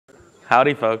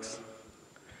Howdy, folks.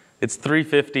 It's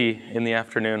 3:50 in the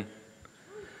afternoon.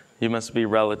 You must be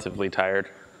relatively tired.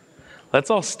 Let's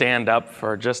all stand up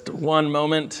for just one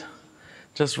moment.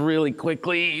 Just really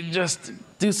quickly, just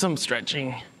do some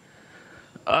stretching.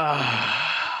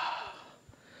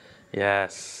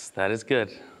 Yes, that is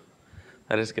good.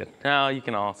 That is good. Now you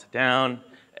can all sit down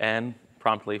and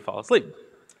promptly fall asleep.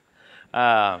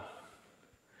 Howdy,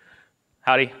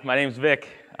 my name's Vic.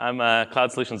 I'm a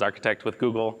cloud solutions architect with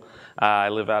Google. I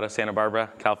live out of Santa Barbara,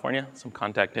 California. Some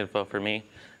contact info for me.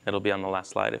 It'll be on the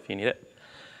last slide if you need it.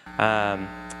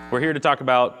 We're here to talk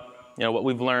about what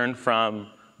we've learned from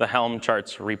the Helm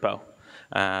Charts repo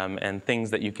and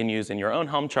things that you can use in your own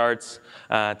Helm charts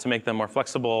to make them more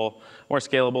flexible, more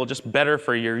scalable, just better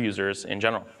for your users in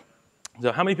general.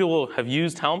 So how many people have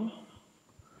used Helm?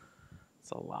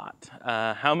 It's a lot.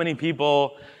 How many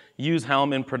people use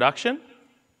Helm in production?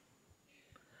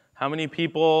 How many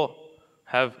people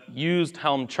have used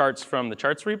Helm Charts from the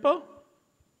Charts repo?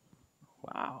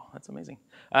 Wow, that's amazing.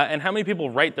 And how many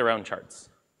people write their own charts?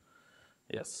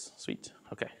 Yes, sweet,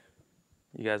 okay.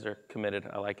 You guys are committed,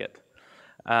 I like it.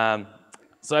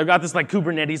 So I've got this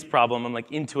Kubernetes problem. I'm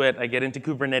into it. I get into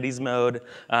Kubernetes mode,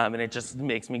 and it just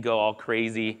makes me go all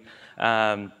crazy.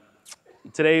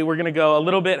 Today we're going to go a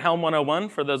little bit Helm 101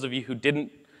 for those of you who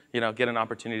didn't get an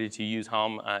opportunity to use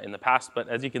Helm in the past. But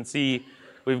as you can see,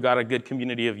 we've got a good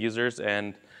community of users,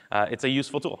 and it's a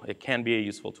useful tool. It can be a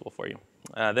useful tool for you.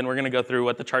 Then we're going to go through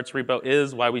what the charts repo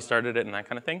is, why we started it, and that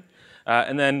kind of thing.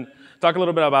 And then talk a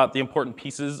little bit about the important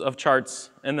pieces of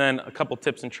charts, and then a couple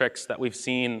tips and tricks that we've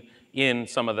seen in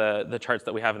some of the charts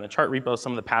that we have in the chart repo,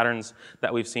 some of the patterns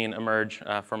that we've seen emerge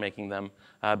for making them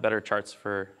better charts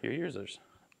for your users.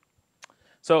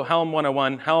 So Helm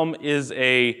 101. Helm is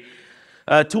a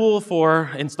tool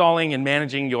for installing and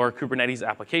managing your Kubernetes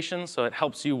applications. So it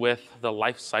helps you with the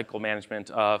lifecycle management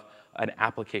of an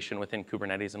application within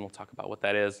Kubernetes, and we'll talk about what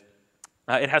that is.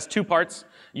 It has two parts.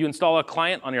 You install a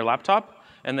client on your laptop,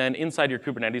 and then inside your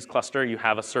Kubernetes cluster, you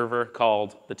have a server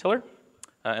called the tiller,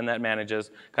 and that manages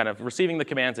kind of receiving the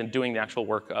commands and doing the actual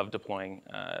work of deploying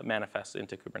manifests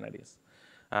into Kubernetes.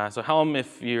 So Helm,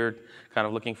 if you're kind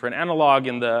of looking for an analog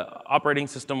in the operating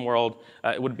system world,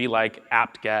 it would be like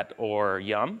apt-get or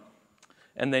yum.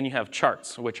 And then you have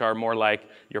charts, which are more like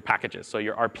your packages, so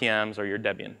your RPMs or your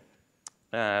Debian.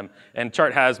 And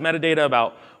chart has metadata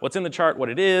about what's in the chart, what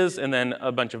it is, and then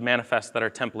a bunch of manifests that are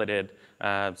templated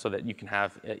so that you can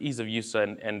have ease of use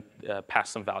and pass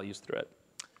some values through it.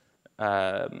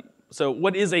 So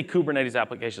what is a Kubernetes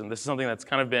application? This is something that's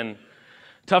kind of been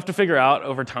tough to figure out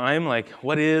over time,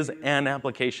 what is an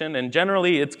application? And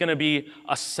generally, it's going to be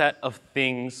a set of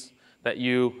things that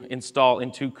you install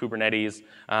into Kubernetes.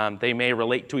 They may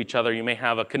relate to each other. You may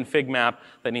have a config map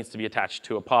that needs to be attached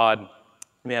to a pod.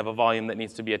 You may have a volume that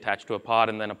needs to be attached to a pod,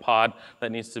 and then a pod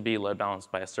that needs to be load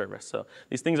balanced by a service. So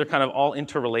these things are kind of all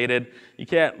interrelated. You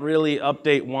can't really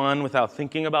update one without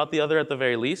thinking about the other at the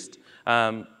very least.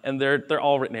 And they're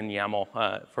all written in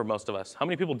YAML for most of us. How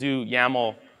many people do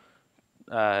YAML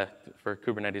for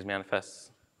Kubernetes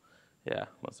manifests? Yeah,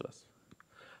 most of us.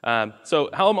 So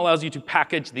Helm allows you to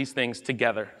package these things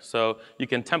together. So you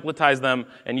can templatize them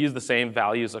and use the same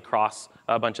values across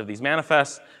a bunch of these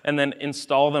manifests, and then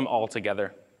install them all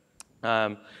together.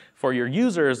 For your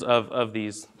users of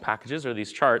these packages or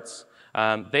these charts,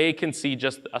 they can see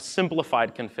just a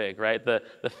simplified config, right? The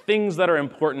things that are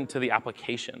important to the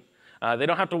application. They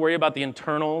don't have to worry about the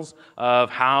internals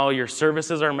of how your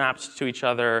services are mapped to each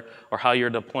other, or how your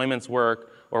deployments work,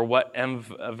 or what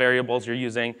env variables you're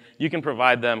using. You can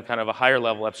provide them kind of a higher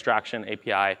level abstraction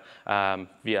API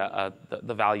via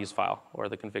the values file or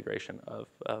the configuration of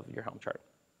your Helm chart.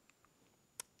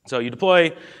 So you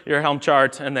deploy your Helm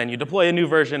chart, and then you deploy a new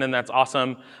version, and that's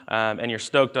awesome, and you're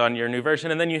stoked on your new version,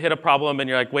 and then you hit a problem, and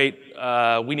you're like, wait,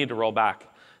 we need to roll back.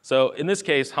 So in this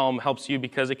case, Helm helps you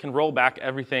because it can roll back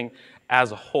everything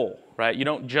as a whole, right? You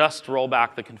don't just roll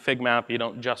back the config map. You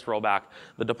don't just roll back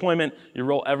the deployment. You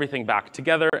roll everything back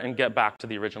together and get back to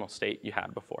the original state you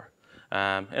had before.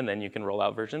 And then you can roll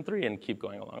out version 3 and keep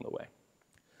going along the way.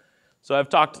 So I've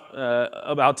talked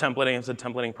about templating. I've said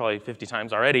templating probably 50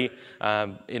 times already.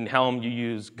 In Helm, you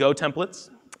use Go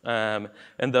templates. And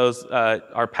those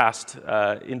are passed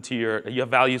into you have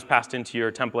values passed into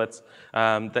your templates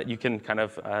that you can kind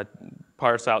of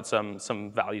parse out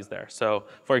some values there. So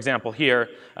for example, here,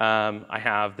 I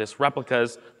have this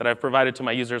replicas that I've provided to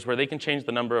my users where they can change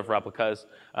the number of replicas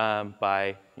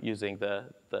by using the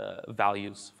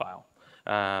values file.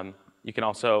 You can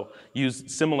also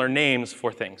use similar names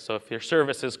for things. So if your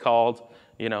service is called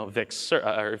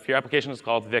or if your application is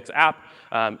called Vic's app,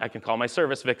 I can call my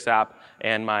service Vic's app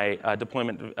and my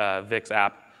deployment Vic's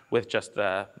app with just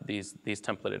these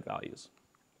templated values.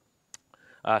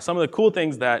 Some of the cool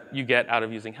things that you get out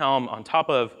of using Helm on top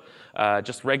of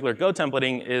just regular Go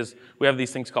templating is we have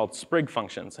these things called sprig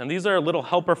functions. And these are little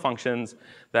helper functions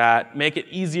that make it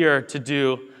easier to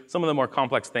do some of the more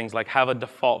complex things like have a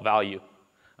default value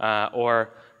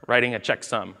or writing a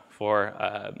checksum for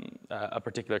a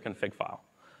particular config file.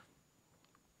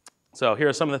 So here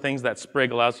are some of the things that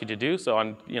sprig allows you to do. So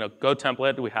on Go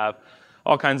template, we have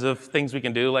all kinds of things we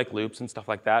can do like loops and stuff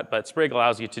like that. But sprig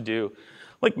allows you to do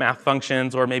like math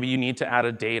functions, or maybe you need to add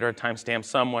a date or a timestamp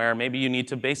somewhere. Maybe you need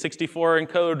to base64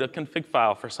 encode a config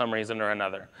file for some reason or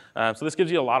another. So this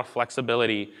gives you a lot of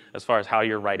flexibility as far as how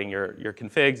you're writing your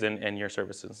configs and your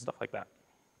services and stuff like that.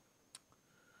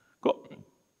 Cool.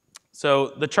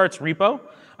 So the charts repo,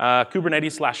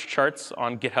 Kubernetes/charts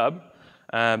on GitHub.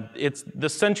 It's the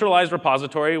centralized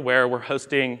repository where we're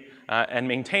hosting and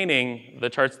maintaining the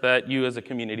charts that you as a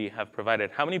community have provided.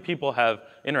 How many people have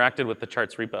interacted with the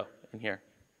charts repo in here?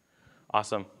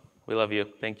 Awesome. We love you.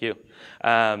 Thank you.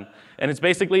 And it's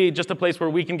basically just a place where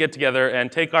we can get together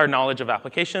and take our knowledge of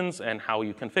applications and how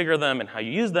you configure them and how you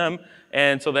use them,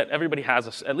 and so that everybody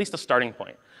has at least a starting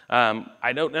point.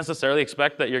 I don't necessarily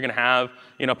expect that you're going to have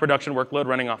production workload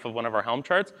running off of one of our Helm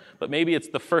charts, but maybe it's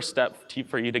the first step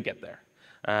for you to get there.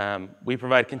 We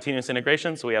provide continuous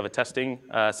integration, so we have a testing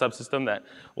subsystem that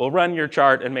will run your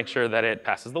chart and make sure that it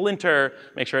passes the linter,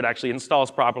 make sure it actually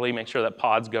installs properly, make sure that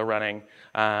pods go running.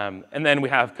 And then we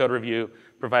have code review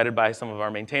provided by some of our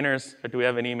maintainers. Do we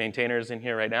have any maintainers in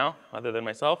here right now, other than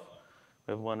myself?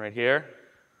 We have one right here.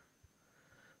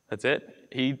 That's it.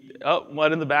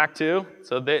 One in the back too.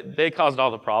 So they caused all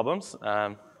the problems.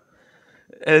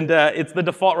 And it's the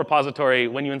default repository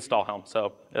when you install Helm.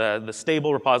 So the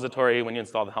stable repository when you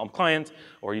install the Helm client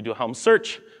or you do a Helm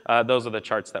search, those are the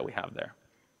charts that we have there.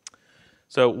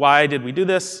 So why did we do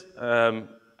this? I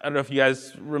don't know if you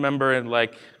guys remember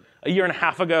like a year and a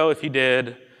half ago, if you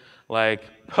did like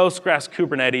Postgres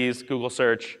Kubernetes Google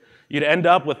search, you'd end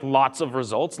up with lots of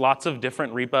results, lots of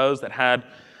different repos that had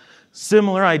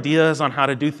similar ideas on how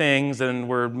to do things and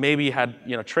maybe had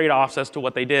trade-offs as to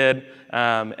what they did.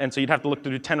 And so you'd have to look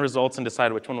through 10 results and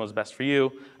decide which one was best for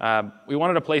you. We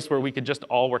wanted a place where we could just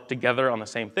all work together on the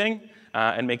same thing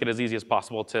and make it as easy as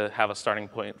possible to have a starting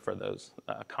point for those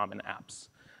common apps.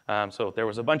 So there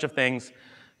was a bunch of things.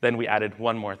 Then we added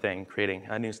one more thing, creating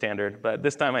a new standard. But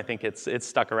this time I think it's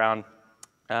stuck around.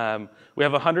 We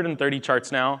have 130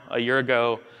 charts now. A year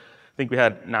ago, I think we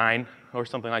had 9 or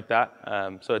something like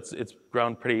that. So it's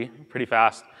grown pretty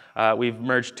fast. We've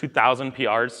merged 2,000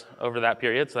 PRs over that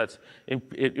period, so that's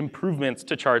improvements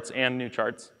to charts and new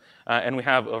charts. And we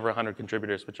have over 100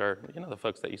 contributors, which are the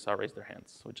folks that you saw raise their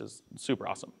hands, which is super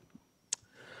awesome.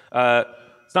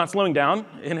 It's not slowing down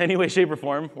in any way, shape, or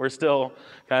form. We're still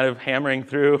kind of hammering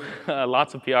through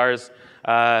lots of PRs.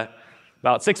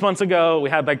 About 6 months ago,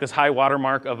 we had like this high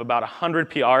watermark of about 100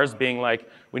 PRs being like,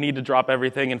 we need to drop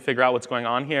everything and figure out what's going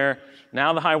on here.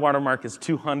 Now the high watermark is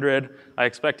 200. I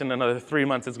expect in another 3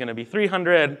 months it's going to be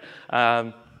 300.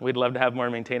 We'd love to have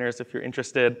more maintainers if you're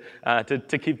interested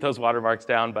to keep those watermarks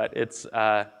down, but it's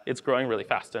growing really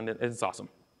fast and it's awesome.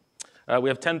 We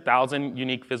have 10,000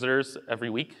 unique visitors every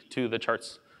week to the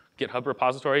charts GitHub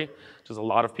repository, which is a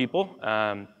lot of people.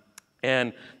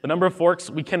 And the number of forks,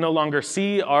 we can no longer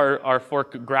see our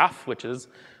fork graph, which is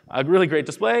a really great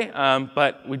display,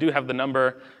 but we do have the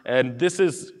number. And this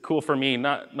is cool for me,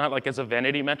 not like as a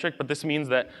vanity metric, but this means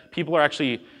that people are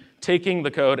actually taking the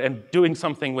code and doing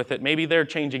something with it. Maybe they're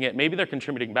changing it, maybe they're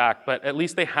contributing back, but at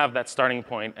least they have that starting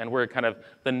point, and we're kind of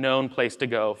the known place to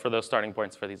go for those starting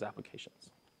points for these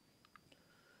applications.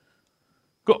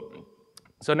 Cool.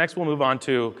 So next we'll move on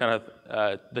to kind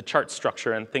of the chart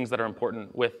structure and things that are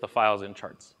important with the files in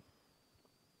charts.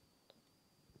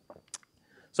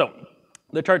 So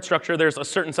the chart structure, there's a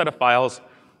certain set of files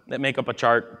that make up a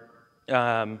chart.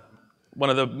 One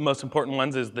of the most important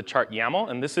ones is the chart YAML,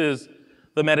 and this is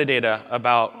the metadata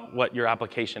about what your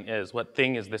application is. What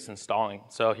thing is this installing?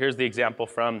 So here's the example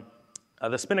from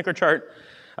the Spinnaker chart.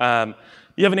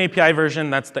 You have an API version.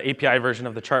 That's the API version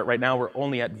of the chart. Right now, we're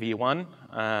only at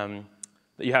V1.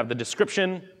 You have the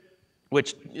description,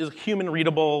 which is a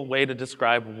human-readable way to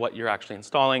describe what you're actually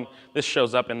installing. This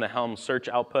shows up in the Helm search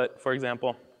output, for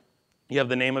example. You have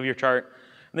the name of your chart.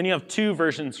 And then you have 2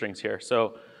 version strings here.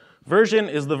 So version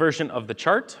is the version of the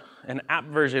chart, and app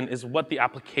version is what the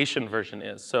application version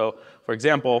is. So for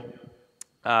example,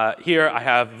 here I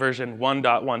have version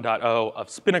 1.1.0 of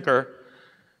Spinnaker,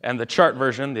 and the chart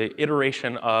version, the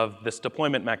iteration of this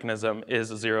deployment mechanism,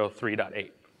 is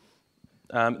 0.3.8.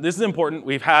 This is important.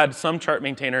 We've had some chart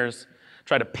maintainers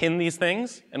try to pin these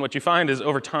things, and what you find is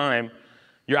over time,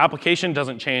 your application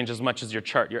doesn't change as much as your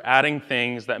chart. You're adding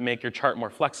things that make your chart more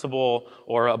flexible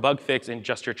or a bug fix in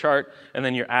just your chart, and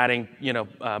then you're adding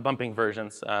bumping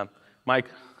versions.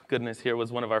 Mike, goodness, here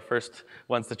was one of our first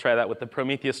ones to try that with the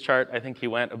Prometheus chart. I think he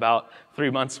went about 3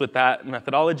 months with that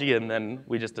methodology, and then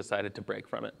we just decided to break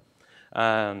from it.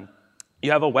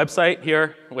 You have a website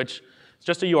here, which is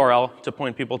just a URL to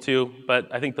point people to, but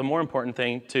I think the more important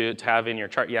thing to have in your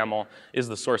chart YAML is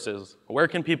the sources. Where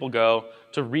can people go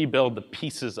to rebuild the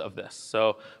pieces of this?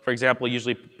 So for example,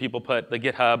 usually people put the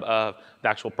GitHub of the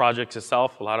actual project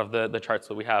itself. A lot of the charts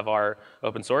that we have are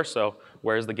open source, so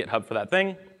where's the GitHub for that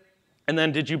thing? And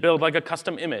then did you build like a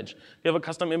custom image? If you have a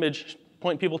custom image,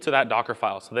 point people to that Docker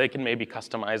file so they can maybe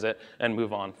customize it and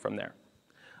move on from there.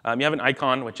 You have an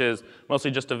icon, which is mostly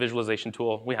just a visualization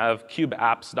tool. We have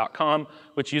cubeapps.com,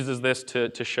 which uses this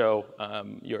to show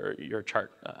your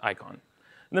chart icon.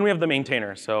 And then we have the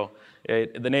maintainer. So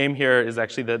the name here is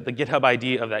actually the GitHub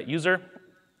ID of that user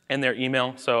and their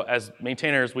email. So as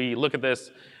maintainers, we look at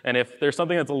this, and if there's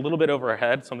something that's a little bit over our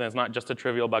head, something that's not just a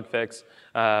trivial bug fix,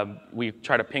 we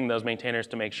try to ping those maintainers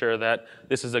to make sure that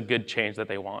this is a good change that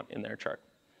they want in their chart.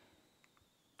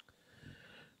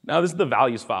 Now this is the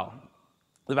values file.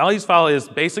 The values file is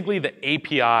basically the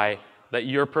API that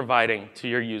you're providing to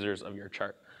your users of your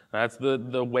chart. That's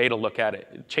the way to look at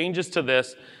it. Changes to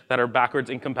this that are backwards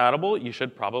incompatible, you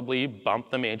should probably bump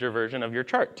the major version of your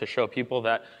chart to show people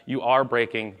that you are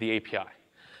breaking the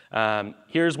API.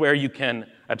 Here's where you can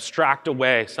abstract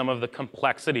away some of the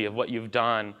complexity of what you've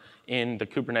done in the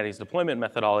Kubernetes deployment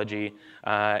methodology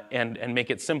and make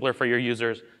it simpler for your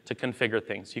users to configure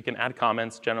things. You can add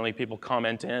comments. Generally, people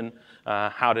comment in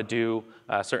how to do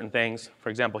certain things. For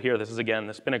example, here, this is again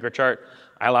the Spinnaker chart.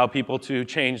 I allow people to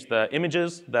change the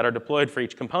images that are deployed for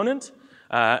each component,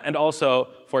 and also,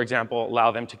 for example,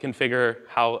 allow them to configure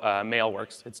how mail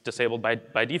works. It's disabled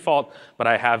by default, but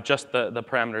I have just the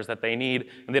parameters that they need,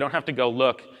 and they don't have to go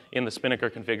look in the Spinnaker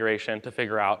configuration to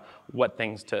figure out what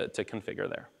things to configure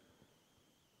there.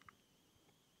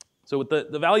 So with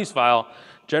the values file,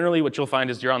 generally what you'll find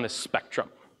is you're on this spectrum,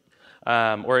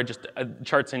 or just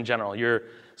charts in general. You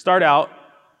start out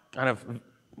kind of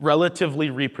relatively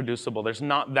reproducible. There's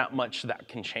not that much that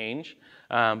can change.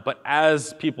 But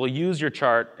as people use your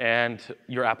chart and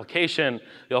your application,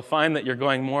 you'll find that you're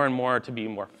going more and more to be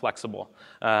more flexible,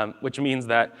 which means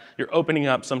that you're opening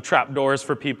up some trap doors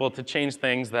for people to change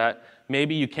things that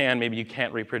maybe you can, maybe you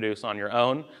can't reproduce on your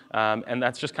own. And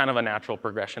that's just kind of a natural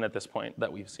progression at this point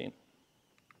that we've seen.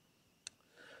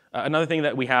 Another thing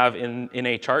that we have in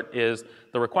a chart is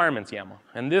the requirements YAML.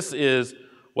 And this is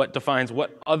what defines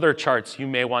what other charts you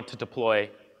may want to deploy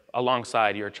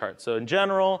alongside your chart. So in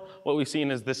general, what we've seen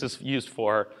is this is used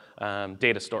for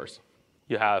data stores.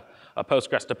 You have a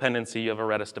Postgres dependency, you have a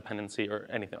Redis dependency, or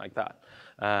anything like that.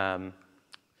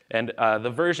 And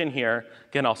the version here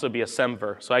can also be a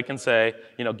semver. So I can say,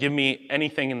 give me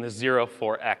anything in the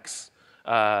 04x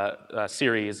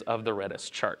series of the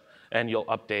Redis chart, and you'll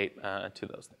update to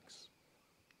those things.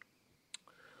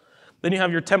 Then you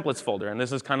have your templates folder, and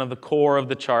this is kind of the core of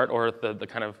the chart, or the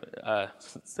kind of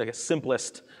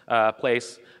simplest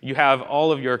place. You have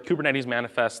all of your Kubernetes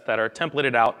manifests that are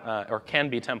templated out, or can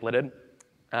be templated.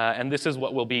 And this is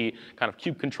what will be kind of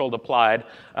kube-controlled applied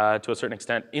to a certain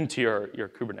extent into your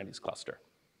Kubernetes cluster.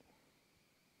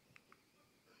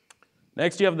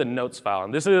 Next, you have the notes file.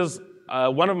 And this is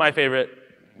one of my favorite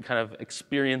kind of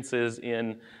experiences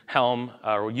in Helm,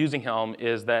 or using Helm,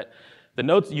 is that the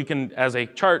notes you can, as a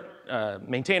chart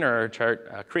maintainer or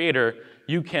chart creator,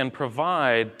 you can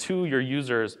provide to your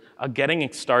users a getting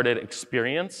started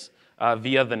experience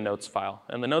via the notes file.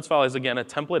 And the notes file is, again, a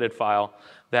templated file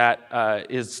that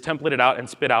is templated out and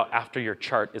spit out after your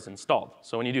chart is installed.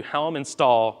 So when you do Helm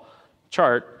install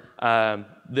chart,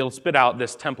 they'll spit out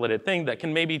this templated thing that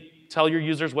can maybe tell your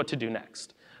users what to do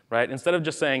next, right? Instead of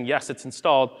just saying, yes, it's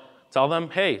installed, tell them,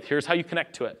 hey, here's how you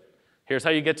connect to it. Here's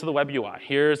how you get to the web UI.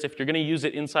 Here's, if you're going to use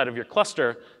it inside of your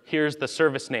cluster, here's the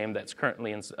service name that's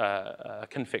currently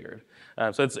configured.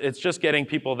 So it's just getting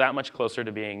people that much closer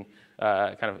to being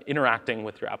kind of interacting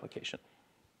with your application.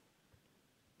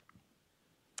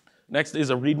 Next is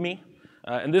a README.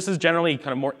 And this is generally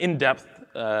kind of more in-depth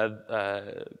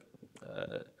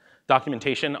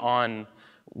documentation on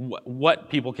what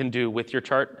people can do with your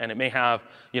chart, and it may have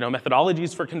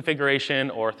methodologies for configuration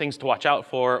or things to watch out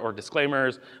for or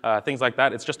disclaimers, things like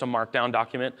that. It's just a markdown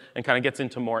document and kind of gets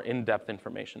into more in-depth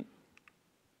information.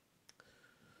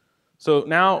 So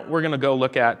now we're going to go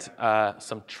look at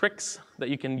some tricks that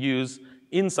you can use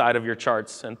inside of your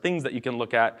charts and things that you can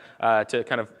look at to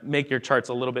kind of make your charts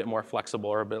a little bit more flexible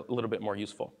or a little bit more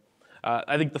useful.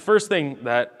 I think the first thing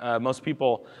that most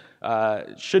people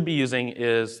should be using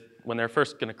is when they're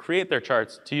first going to create their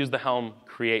charts to use the Helm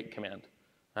create command.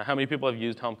 How many people have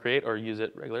used Helm create or use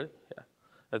it regularly? Yeah,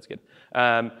 that's good.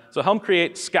 So Helm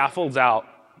create scaffolds out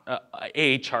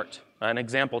a chart, an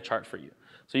example chart for you.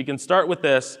 So you can start with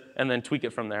this and then tweak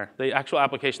it from there. The actual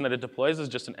application that it deploys is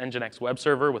just an Nginx web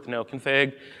server with no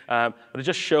config, but it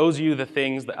just shows you the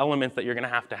things, the elements that you're going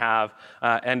to have,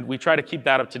 and we try to keep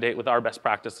that up to date with our best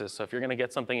practices. So if you're going to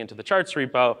get something into the charts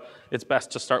repo, it's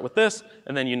best to start with this,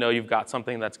 and then you know you've got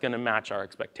something that's going to match our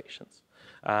expectations.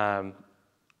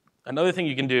 Another thing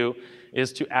you can do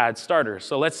is to add starters.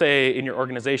 So let's say in your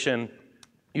organization,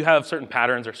 you have certain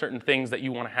patterns or certain things that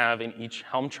you want to have in each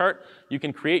Helm chart. You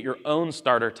can create your own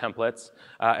starter templates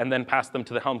and then pass them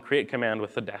to the Helm create command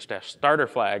with the -- starter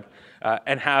flag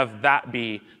and have that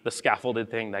be the scaffolded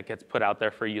thing that gets put out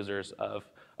there for users of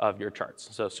your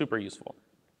charts. So super useful.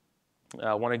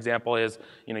 One example is,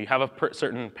 you have a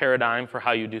certain paradigm for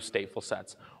how you do stateful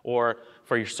sets. Or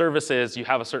for your services, you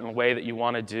have a certain way that you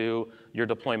want to do your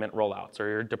deployment rollouts or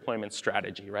your deployment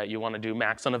strategy, right? You want to do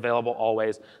max unavailable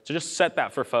always. So just set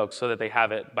that for folks so that they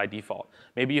have it by default.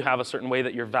 Maybe you have a certain way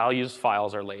that your values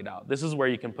files are laid out. This is where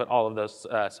you can put all of those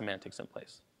semantics in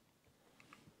place.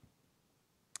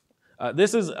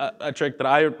 This is a trick that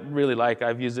I really like.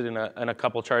 I've used it in a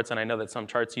couple charts, and I know that some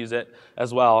charts use it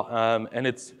as well. And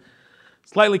it's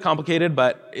slightly complicated,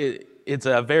 but it's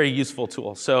a very useful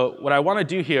tool. So what I want to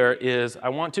do here is I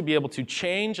want to be able to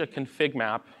change a config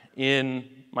map in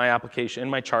my application, in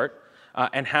my chart,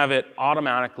 and have it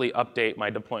automatically update my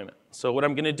deployment. So what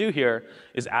I'm going to do here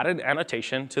is add an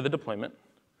annotation to the deployment,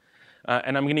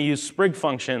 and I'm going to use sprig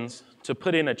functions to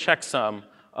put in a checksum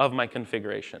of my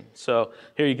configuration. So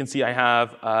here you can see I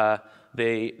have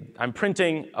I'm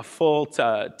printing a full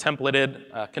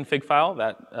templated config file,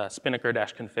 that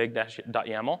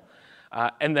spinnaker-config-.yaml,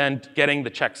 and then getting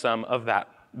the checksum of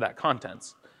that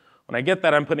contents. When I get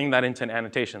that, I'm putting that into an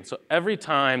annotation. So every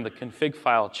time the config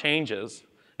file changes,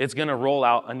 it's going to roll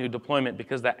out a new deployment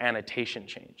because that annotation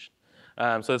changed.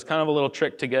 So it's kind of a little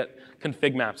trick to get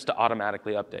config maps to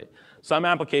automatically update. Some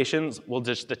applications will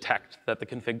just detect that the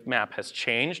config map has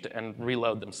changed and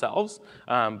reload themselves,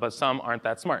 but some aren't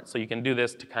that smart. So you can do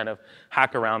this to kind of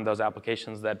hack around those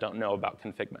applications that don't know about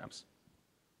config maps.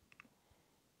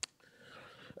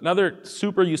 Another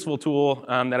super useful tool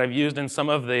that I've used in some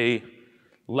of the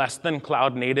less than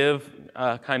cloud native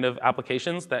kind of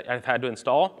applications that I've had to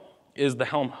install is the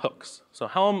Helm hooks. So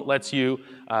Helm lets you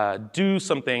do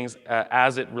some things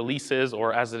as it releases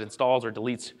or as it installs or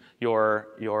deletes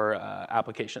your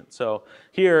application. So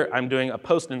here I'm doing a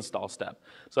post-install step.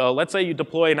 So let's say you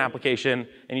deploy an application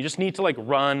and you just need to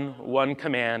run one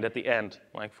command at the end.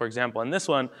 Like for example, in this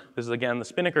one, this is again the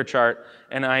Spinnaker chart,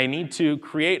 and I need to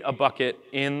create a bucket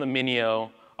in the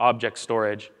Minio object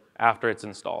storage after it's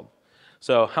installed.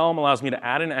 So Helm allows me to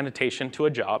add an annotation to a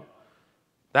job.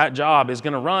 That job is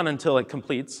going to run until it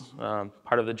completes,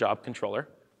 part of the job controller.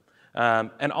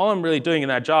 And all I'm really doing in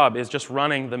that job is just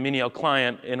running the Minio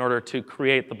client in order to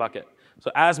create the bucket. So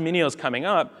as Minio is coming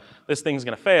up, this thing's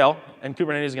going to fail, and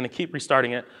Kubernetes is going to keep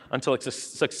restarting it until it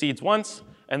succeeds once,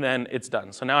 and then it's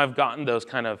done. So now I've gotten those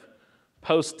kind of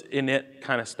post-init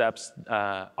kind of steps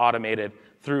automated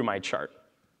through my chart.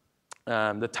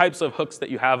 The types of hooks that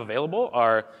you have available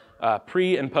are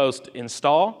pre and post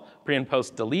install, pre and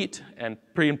post delete, and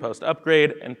pre and post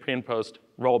upgrade, and pre and post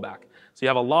rollback. So you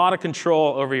have a lot of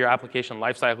control over your application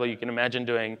lifecycle. You can imagine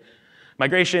doing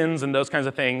migrations and those kinds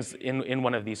of things in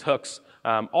one of these hooks.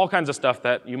 All kinds of stuff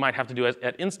that you might have to do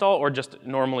at install or just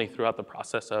normally throughout the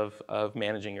process of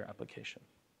managing your application.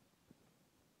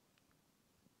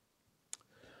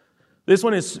 This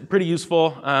one is pretty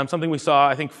useful. Something we saw,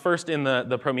 I think, first in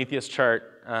the Prometheus chart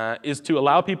is to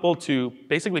allow people to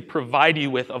basically provide you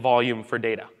with a volume for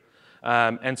data.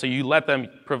 And so you let them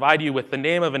provide you with the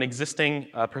name of an existing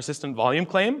persistent volume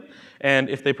claim. And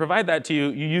if they provide that to you,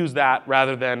 you use that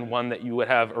rather than one that you would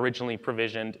have originally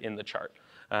provisioned in the chart.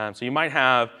 So you might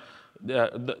have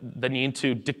the need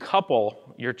to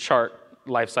decouple your chart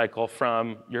lifecycle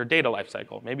from your data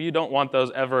lifecycle. Maybe you don't want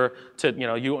those ever to,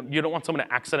 you don't want someone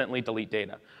to accidentally delete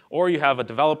data. Or you have a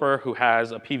developer who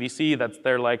has a PVC that's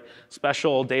their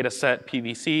special data set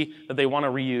PVC that they want to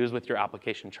reuse with your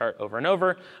application chart over and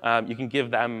over. You can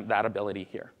give them that ability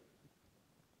here.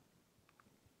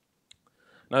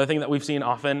 Another thing that we've seen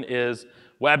often is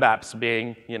web apps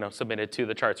being submitted to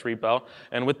the charts repo.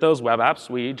 And with those web apps,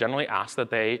 we generally ask that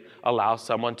they allow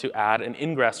someone to add an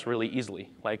ingress really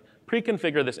easily. Like,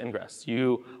 pre-configure this ingress.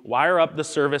 You wire up the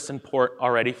service and port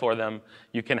already for them.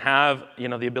 You can have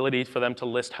the ability for them to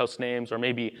list host names or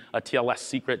maybe a TLS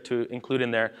secret to include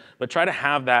in there. But try to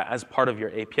have that as part of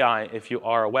your API if you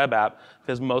are a web app,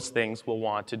 because most things will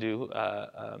want to do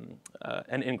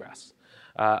an ingress.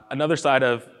 Another side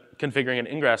of configuring an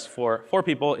ingress for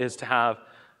people is to have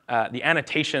the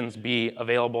annotations be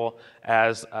available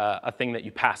as a thing that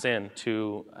you pass in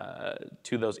to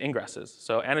those ingresses.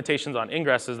 So annotations on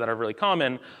ingresses that are really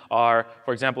common are,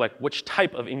 for example, like which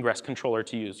type of ingress controller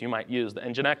to use. You might use the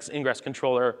Nginx ingress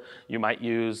controller. You might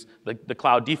use the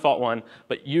cloud default one.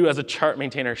 But you as a chart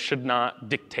maintainer should not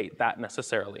dictate that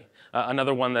necessarily.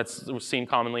 Another one that's seen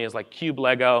commonly is like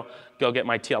kubelego, go get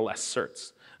my TLS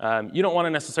certs. You don't want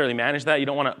to necessarily manage that. You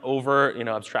don't want to over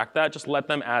abstract that. Just let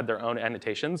them add their own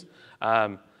annotations.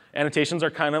 Annotations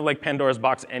are kind of like Pandora's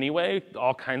box anyway.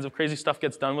 All kinds of crazy stuff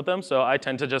gets done with them. So I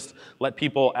tend to just let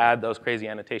people add those crazy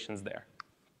annotations there.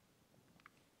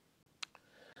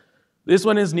 This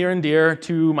one is near and dear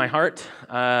to my heart.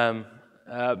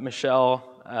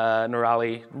 Michelle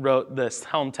Norali wrote this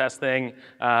Helm test thing.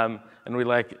 And we're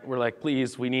like,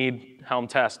 please, we need Helm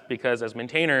test, because as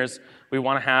maintainers, we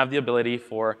want to have the ability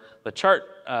for the chart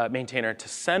maintainer to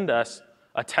send us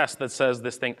a test that says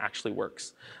this thing actually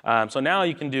works. So now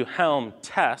you can do Helm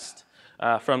test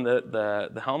from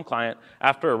the Helm client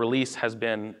after a release has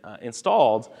been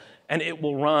installed, and it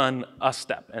will run a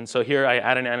step. And so here I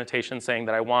add an annotation saying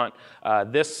that I want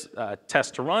this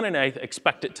test to run, and I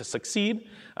expect it to succeed.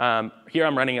 Here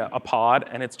I'm running a pod,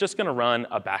 and it's just going to run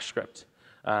a bash script.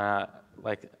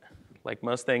 Like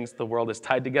most things, the world is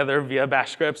tied together via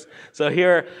bash scripts. So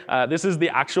here, this is the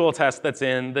actual test that's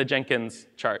in the Jenkins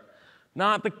chart.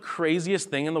 Not the craziest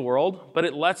thing in the world, but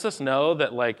it lets us know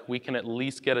that we can at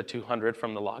least get a 200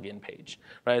 from the login page,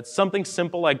 right? It's something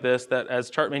simple like this that as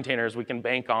chart maintainers we can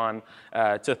bank on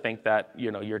to think that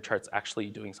your chart's actually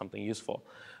doing something useful.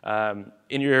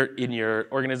 In your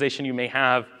organization, you may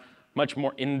have much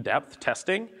more in-depth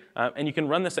testing, and you can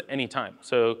run this at any time.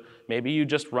 So maybe you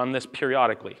just run this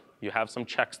periodically. You have some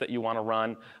checks that you want to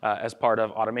run as part of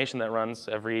automation that runs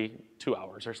every 2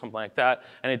 hours or something like that,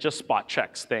 and it just spot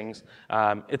checks things.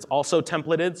 It's also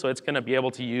templated, so it's going to be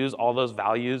able to use all those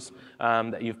values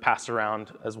that you've passed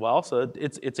around as well. So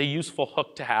it's a useful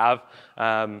hook to have.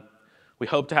 We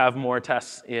hope to have more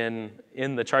tests in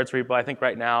the charts repo. I think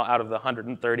right now, out of the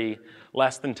 130,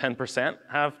 less than 10%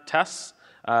 have tests.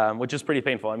 Which is pretty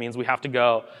painful. It means we have to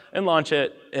go and launch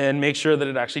it and make sure that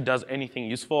it actually does anything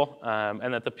useful,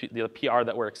 and that the PR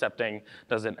that we're accepting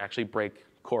doesn't actually break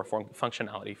core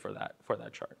functionality for that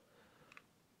chart.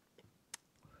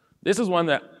 This is one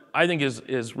that I think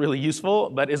is really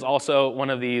useful, but is also one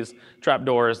of these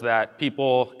trapdoors that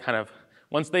people kind of,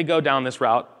 once they go down this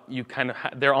route,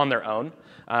 they're on their own.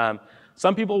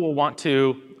 Some people will want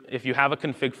to, if you have a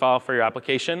config file for your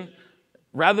application,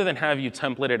 rather than have you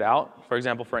template it out, for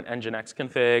example, for an Nginx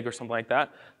config or something like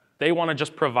that, they want to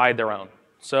just provide their own.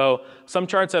 So some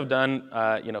charts have done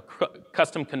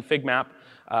custom config map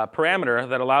parameter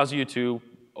that allows you to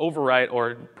overwrite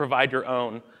or provide your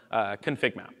own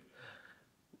config map.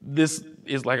 This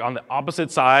is on the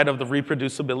opposite side of the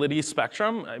reproducibility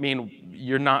spectrum. I mean,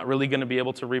 you're not really going to be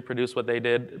able to reproduce what they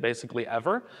did basically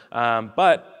ever,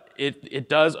 but it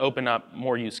does open up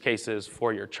more use cases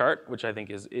for your chart, which I think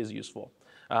is useful.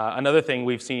 Another thing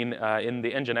we've seen in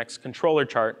the Nginx controller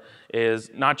chart is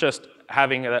not just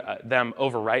having them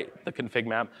overwrite the config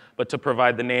map, but to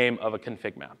provide the name of a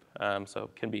config map. So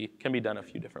it can be done a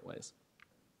few different ways.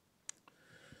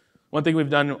 One thing we've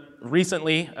done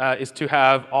recently is to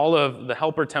have all of the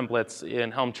helper templates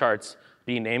in Helm Charts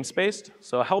be namespaced.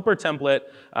 So a helper template,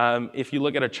 if you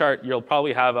look at a chart, you'll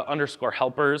probably have an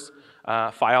 _helpers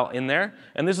file in there.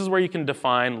 And this is where you can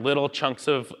define little chunks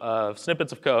of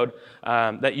snippets of code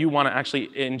that you want to actually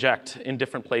inject in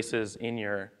different places in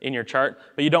your chart,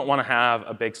 but you don't want to have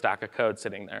a big stack of code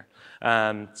sitting there.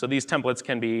 So these templates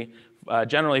can be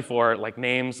generally for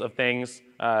names of things.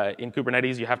 In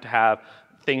Kubernetes, you have to have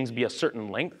things be a certain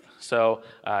length. So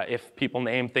if people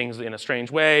name things in a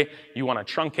strange way, you want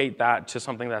to truncate that to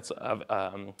something that's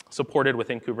supported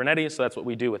within Kubernetes. So that's what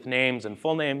we do with names and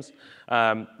full names.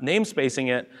 Namespacing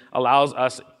it allows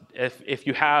us, if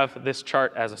you have this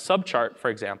chart as a subchart,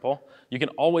 for example, you can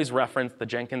always reference the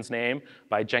Jenkins name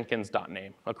by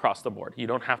jenkins.name across the board. You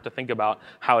don't have to think about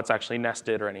how it's actually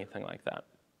nested or anything like that.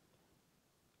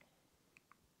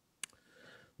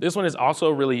 This one is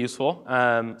also really useful.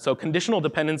 So conditional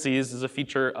dependencies is a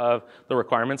feature of the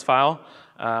requirements file.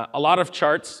 A lot of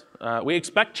charts, we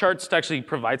expect charts to actually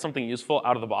provide something useful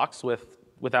out of the box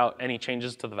without any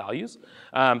changes to the values.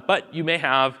 But you may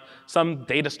have some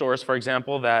data stores, for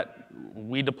example, that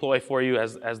we deploy for you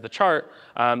as the chart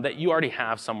that you already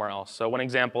have somewhere else. So one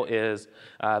example is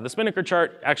the Spinnaker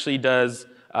chart actually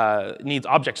needs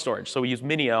object storage. So we use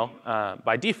Minio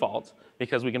by default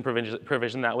because we can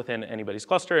provision that within anybody's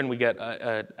cluster, and we get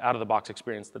an out-of-the-box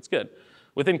experience that's good.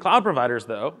 Within cloud providers,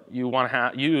 though, you want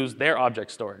to use their object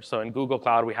storage. So in Google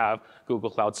Cloud, we have Google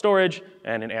Cloud Storage,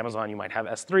 and in Amazon, you might have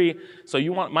S3. So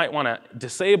you might want to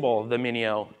disable the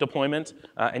Minio deployment,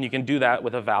 and you can do that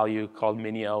with a value called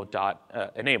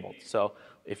minio.enabled. So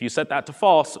if you set that to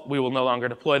false, we will no longer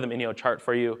deploy the Minio chart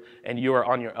for you, and you are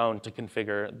on your own to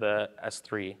configure the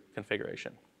S3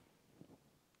 configuration.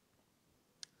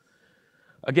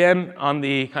 Again, on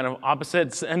the kind of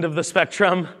opposite end of the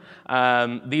spectrum,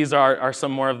 these are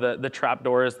some more of the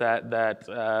trapdoors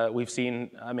that we've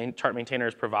seen chart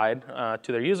maintainers provide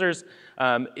to their users,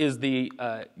 is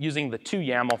using the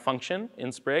toYAML function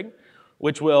in Sprig,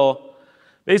 which will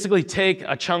basically take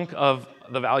a chunk of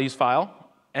the values file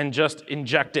and just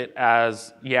inject it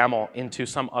as YAML into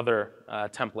some other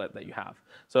template that you have.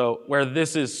 So where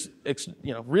this is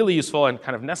really useful and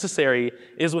kind of necessary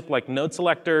is with like node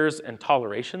selectors and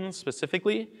tolerations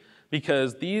specifically,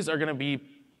 because these are going to be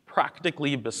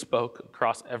practically bespoke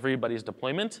across everybody's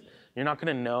deployment. You're not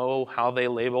going to know how they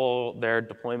label their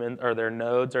deployment or their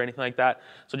nodes or anything like that.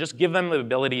 So just give them the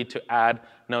ability to add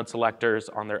node selectors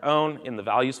on their own in the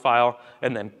values file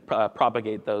and then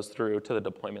propagate those through to the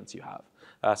deployments you have.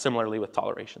 Similarly with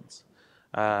tolerations.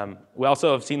 We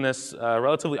also have seen this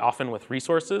relatively often with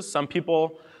resources. Some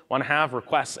people want to have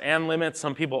requests and limits.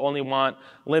 Some people only want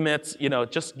limits.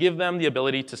 Just give them the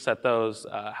ability to set those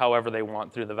however they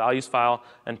want through the values file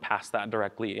and pass that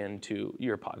directly into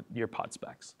your pod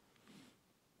specs.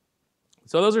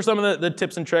 So those are some of the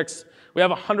tips and tricks. We have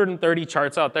 130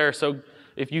 charts out there. So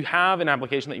if you have an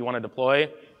application that you want to deploy,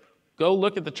 go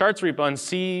look at the charts repo and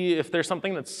see if there's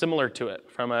something that's similar to it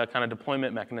from a kind of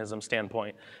deployment mechanism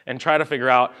standpoint, and try to figure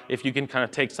out if you can kind of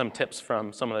take some tips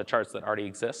from some of the charts that already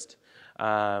exist.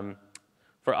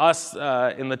 For us,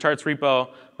 in the charts repo,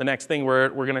 the next thing we're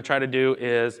going to try to do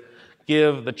is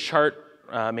give the chart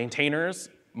maintainers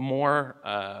more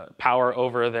power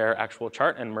over their actual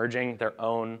chart and merging their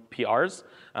own PRs.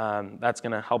 That's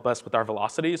going to help us with our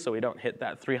velocity so we don't hit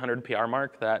that 300 PR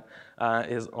mark that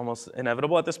is almost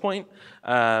inevitable at this point.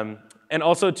 And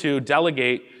also to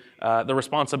delegate the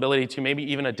responsibility to maybe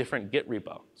even a different Git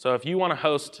repo. So if you want to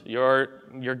host your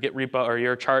Git repo or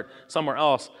your chart somewhere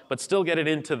else, but still get it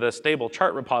into the stable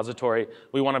chart repository,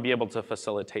 we want to be able to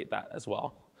facilitate that as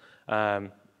well.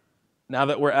 Now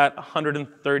that we're at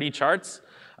 130 charts,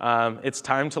 it's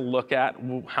time to look at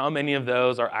how many of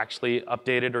those are actually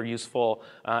updated or useful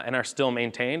and are still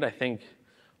maintained. I think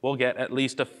we'll get at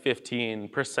least a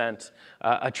 15%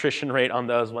 attrition rate on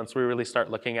those once we really start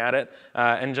looking at it,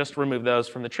 and just remove those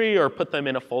from the tree or put them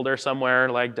in a folder somewhere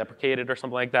like deprecated or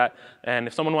something like that. And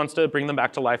if someone wants to bring them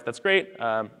back to life, that's great.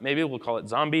 Maybe we'll call it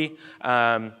zombie,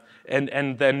 and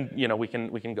then we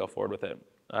can go forward with it.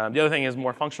 The other thing is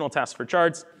more functional tests for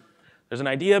charts. There's an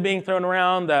idea being thrown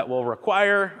around that will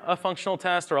require a functional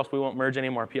test, or else we won't merge any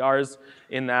more PRs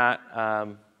in that. I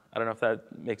don't know if that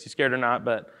makes you scared or not,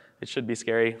 but it should be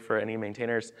scary for any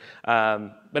maintainers.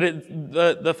 But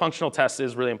the functional test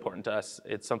is really important to us.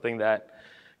 It's something that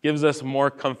gives us more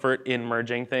comfort in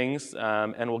merging things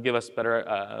and will give us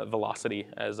better velocity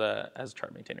as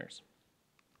chart maintainers.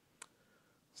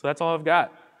 So that's all I've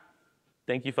got.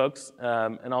 Thank you, folks.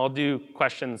 And I'll do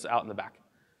questions out in the back.